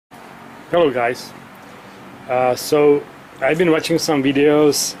Hello guys. So I've been watching some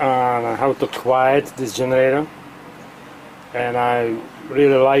videos on how to quiet this generator, and I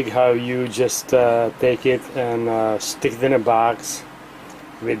really like how you just take it and stick it in a box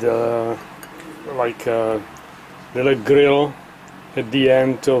with like a little grill at the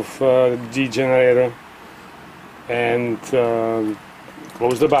end of the generator, and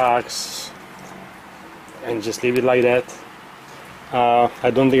close the box and just leave it like that.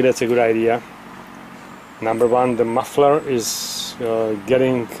 I don't think that's a good idea. Number one, the muffler is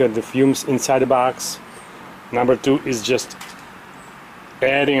getting the fumes inside the box. Number two is just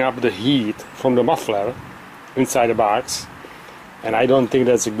adding up the heat from the muffler inside the box, and I don't think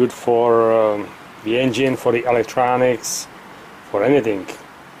that's good for the engine, for the electronics, for anything.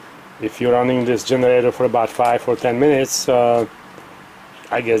 If you're running this generator for about 5 or 10 minutes, I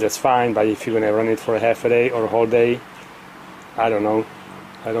guess that's fine, but if you're gonna run it for a half a day or a whole day, I don't know.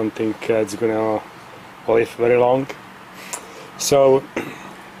 I don't think it's gonna live very long. So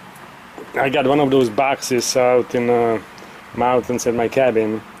I got one of those boxes out in the mountains at my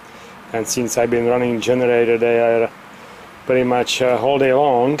cabin, and since I've been running generator there pretty much whole day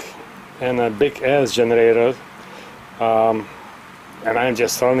long, and a big ass generator, and I'm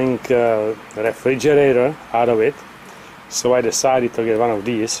just running a refrigerator out of it, so I decided to get one of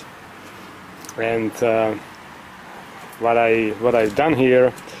these. And what I've done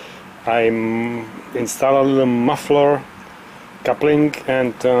here, I installed a little muffler coupling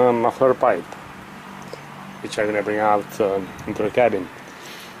and muffler pipe, which I'm gonna bring out into the cabin.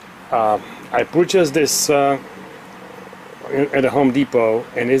 I purchased this at the Home Depot,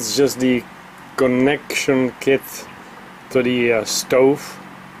 and it's just the connection kit to the stove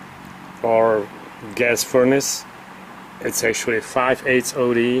or gas furnace. It's actually 5/8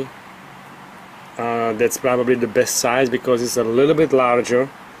 OD. That's probably the best size because it's a little bit larger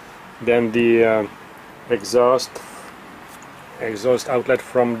than the exhaust outlet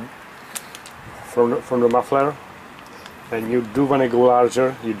from the muffler, and you do want to go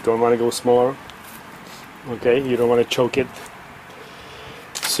larger. You don't want to go smaller. Okay, you don't want to choke it.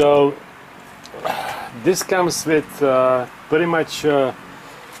 So this comes with pretty much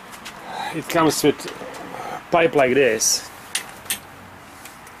it comes with pipe like this,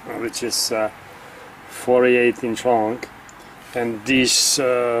 which is 48-inch long, and these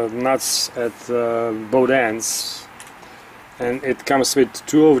nuts at both ends, and it comes with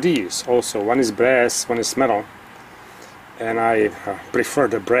two of these also. One is brass, one is metal, and I prefer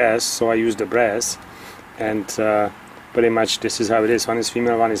the brass, so I use the brass. And pretty much this is how it is. One is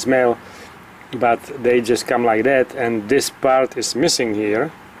female, one is male, but they just come like that, and this part is missing here,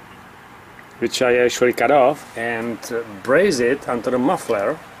 which I actually cut off and brace it onto the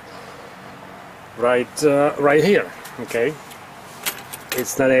muffler right here. Okay,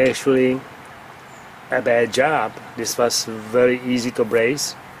 it's not actually a bad job. This was very easy to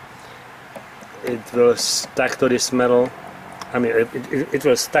brace. It was stuck to this metal. I mean, it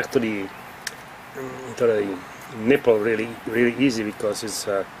was stuck to the nipple really easy because it's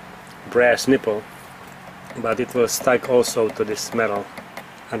a brass nipple, but it was stuck also to this metal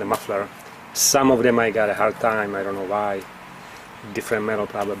and the muffler. Some of them I got a hard time, I don't know why, different metal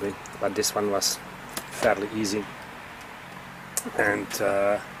probably, but this one was fairly easy. And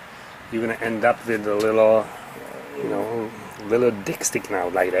you're gonna end up with a little, little dick sticking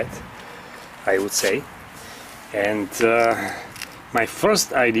out like that, I would say. And my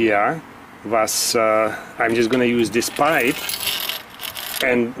first idea was I'm just gonna use this pipe,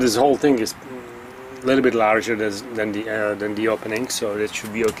 and this whole thing is a little bit larger than the opening, so that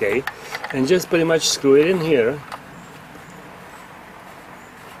should be okay, and just pretty much screw it in here.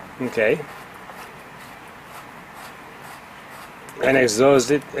 Okay, and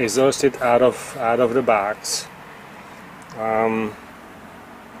exhaust it out of the box.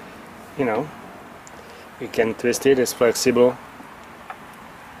 You can twist it, it's flexible.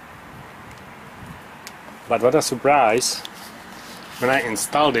 But what a surprise when I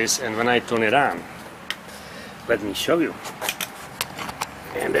install this and when I turn it on. Let me show you.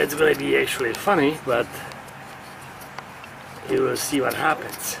 And that's going to be actually funny, but you will see what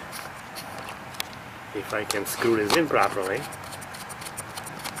happens if I can screw this in properly.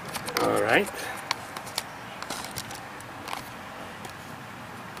 Alright.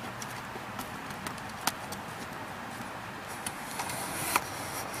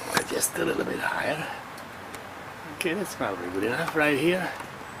 Just a little bit higher. Okay, that's probably good enough right here.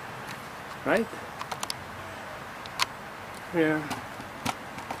 Right? Yeah.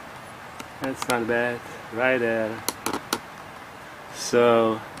 That's not bad. Right there.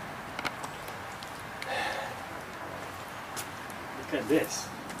 So look at this.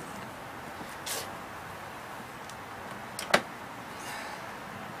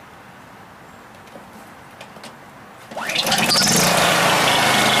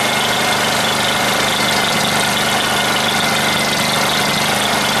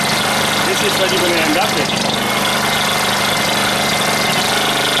 this is what you're going to end up with.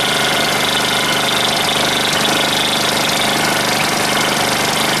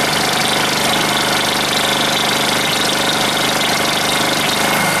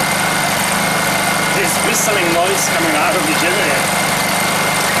 This whistling noise coming out of the generator.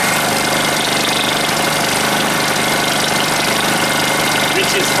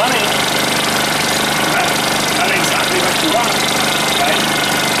 Which is funny, but not exactly what you want, right?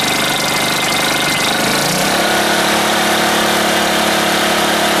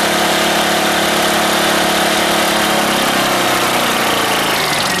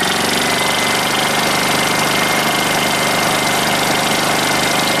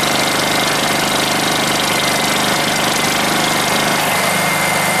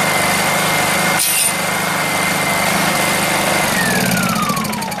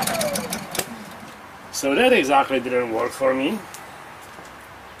 So that exactly didn't work for me.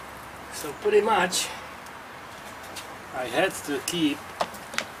 So pretty much I had to keep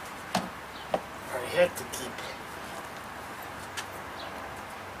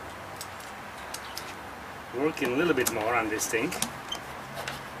working a little bit more on this thing.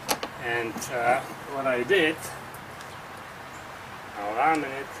 And what I did, hold on a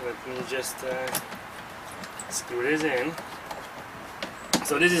minute, let me just screw this in.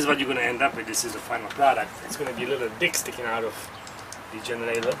 So this is what you're going to end up with. This is the final product. It's going to be a little dick sticking out of the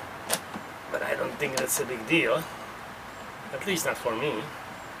generator, but I don't think that's a big deal, at least not for me.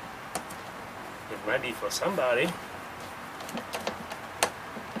 It might be for somebody,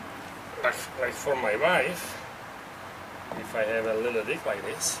 like for my wife, if I have a little dick like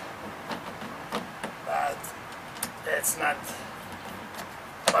this, but that's not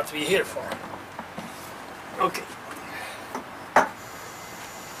what we're here for. Okay.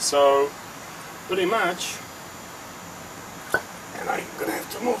 So, pretty much, and I'm gonna have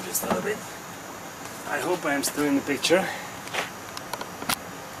to move this a little bit. I hope I'm still in the picture.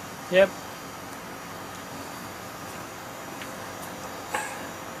 Yep.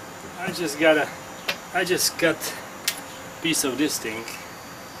 I just cut a piece of this thing,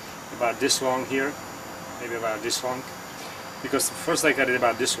 about this long here, maybe about this long, because first I cut it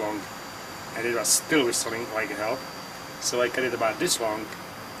about this long, and it was still whistling like hell. So I cut it about this long,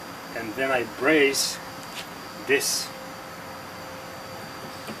 and then I brace this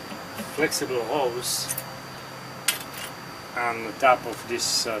flexible hose on the top of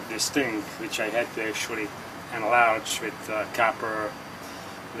this this thing, which I had to actually enlarge with copper,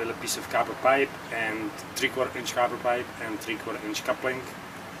 little piece of copper pipe and 3/4 inch copper pipe and 3/4 inch coupling.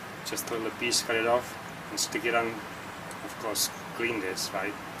 Just a little piece, cut it off and stick it on. Of course, clean this,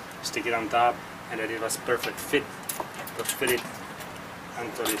 right? Stick it on top, and then it was perfect fit to fit it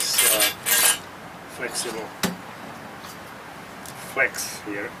onto this flexible flex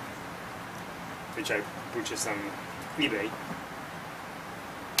here, which I purchased on eBay.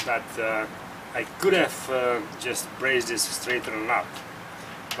 But I could have just braced this straight or not,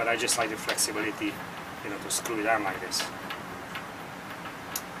 but I just like the flexibility, you know, to screw it on like this.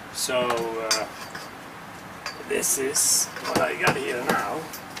 So this is what I got here now.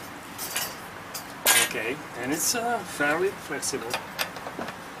 Okay, and it's fairly flexible,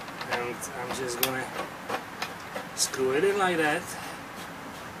 and I'm just gonna screw it in like that.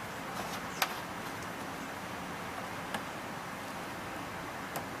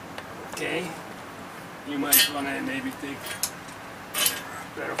 Okay, you might wanna maybe take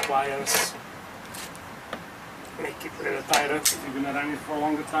a pair of pliers, make it a little tighter if you're gonna run it for a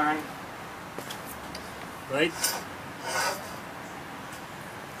longer time, right?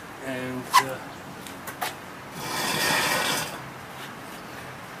 And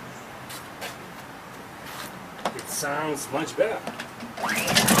it sounds much better.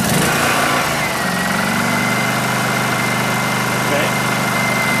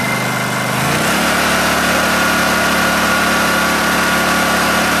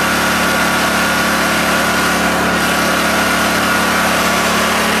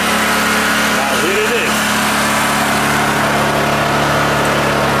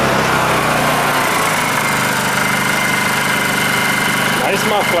 Nice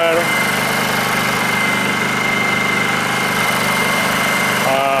muffler.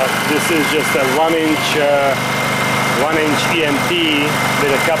 This is just a 1-inch EMT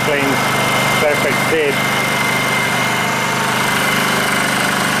with a coupling, perfect fit.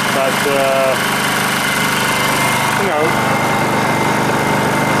 But you know,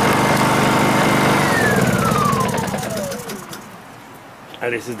 and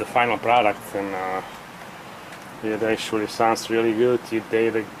this is the final product, and it actually sounds really good. You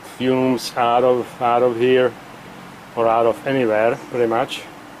take the fumes out of here, or out of anywhere, pretty much.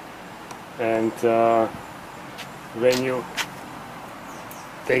 and when you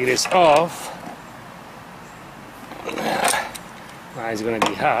take this off, it's gonna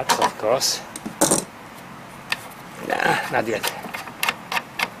be hot, of course. Nah, not yet.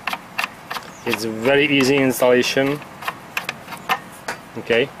 It's very easy installation.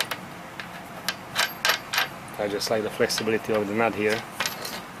 Okay, I just like the flexibility of the nut here,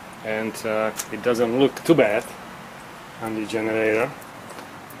 and it doesn't look too bad on the generator.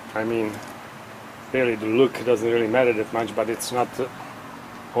 I mean, really the look doesn't really matter that much, but it's not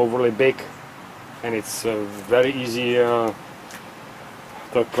overly big, and it's very easy to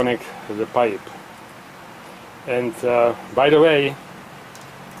connect the pipe. And by the way,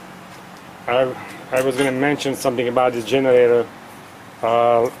 I was going to mention something about this generator.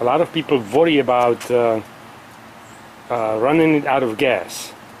 A lot of people worry about running it out of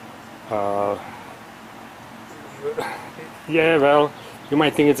gas. Yeah, well, you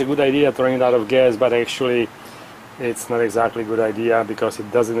might think it's a good idea to run it out of gas, but actually it's not exactly a good idea, because it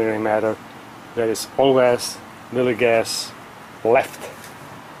doesn't really matter. There is always little gas left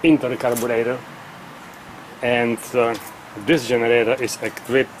into the carburetor, and this generator is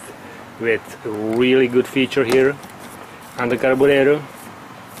equipped with a really good feature here on the carburetor,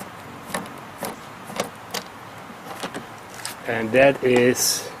 and that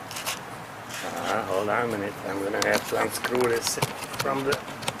is hold on a minute, I'm gonna have to unscrew this from the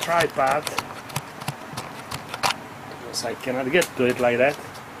tripod because I cannot get to it like that,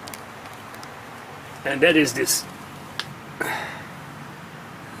 and that is this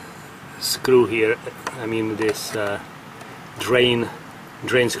screw here. I mean this drain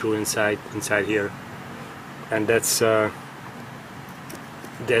screw inside here, and that's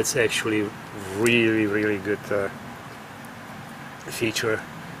actually really good feature.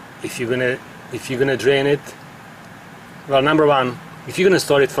 If you're gonna drain it, well, number one, if you're gonna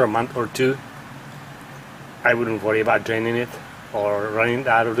store it for a month or two, I wouldn't worry about draining it or running it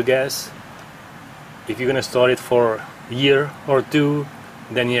out of the gas. If you're gonna store it for a year or two,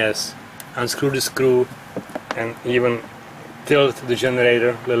 then yes, unscrew the screw and even tilt the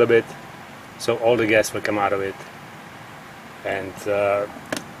generator a little bit so all the gas will come out of it, and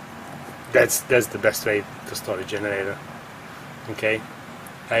that's the best way to store a generator. Okay,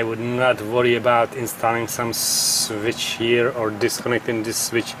 I would not worry about installing some switch here or disconnecting this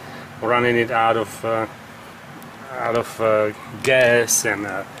switch, running it out of gas, and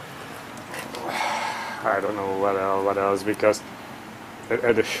I don't know what else, because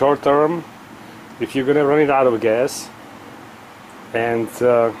at the short term, if you're gonna run it out of gas and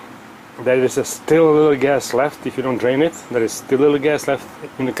there is still a little gas left, if you don't drain it, there is still a little gas left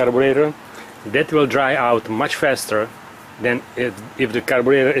in the carburetor, that will dry out much faster than if the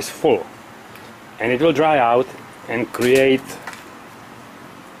carburetor is full, and it will dry out and create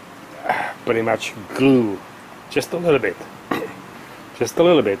pretty much glue, just a little bit just a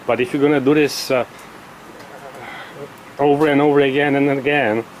little bit. But if you're gonna do this over and over again and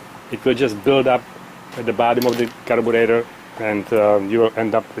again, it will just build up at the bottom of the carburetor, and you will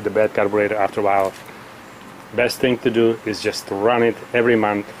end up with a bad carburetor after a while. Best thing to do is just to run it every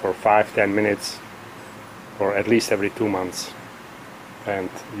month for 5-10 minutes, or at least every 2 months, and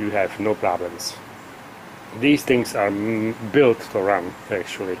you have no problems. These things are built to run,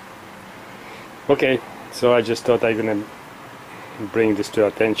 actually. Okay, so I just thought I'm gonna bring this to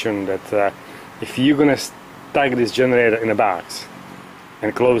attention, that if you're gonna stack this generator in a box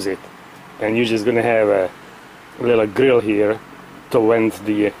and close it, and you're just gonna have a little grill here to vent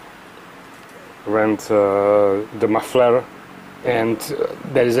the muffler, and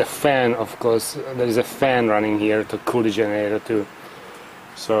there is a fan, of course, there is a fan running here to cool the generator too.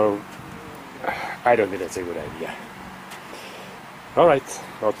 So I don't think that's a good idea. Alright,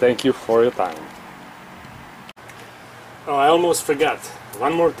 well, thank you for your time. Oh, I almost forgot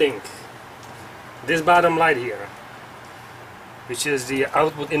one more thing. This bottom light here, which is the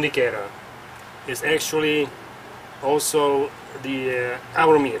output indicator, is actually also the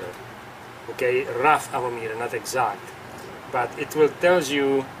hour meter. Okay, rough hour meter, not exact, but it will tell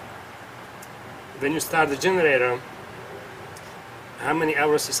you when you start the generator how many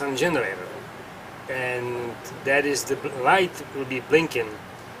hours is on the generator, and that is the light will be blinking.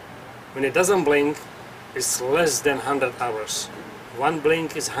 When it doesn't blink, it's less than 100 hours. One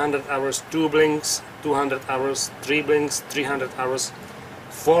blink is 100 hours, 2 blinks 200 hours, 3 blinks 300 hours,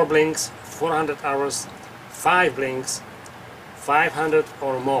 4 blinks 400 hours, 5 blinks 500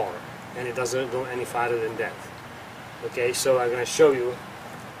 or more, and it doesn't go any farther than that. Okay, so I'm going to show you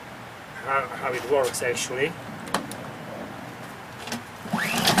how it works actually.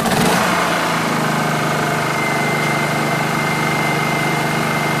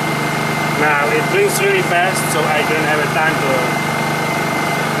 drinks really fast, so I didn't have a time to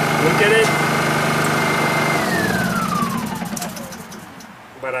look at it.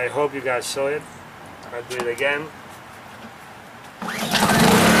 But I hope you guys saw it. I'll do it again.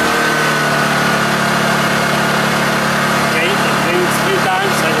 Okay, it drinks a few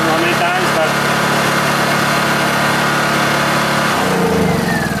times, I don't know how many times, but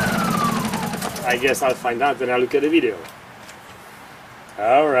I guess I'll find out when I look at the video.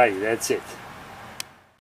 Alright, that's it.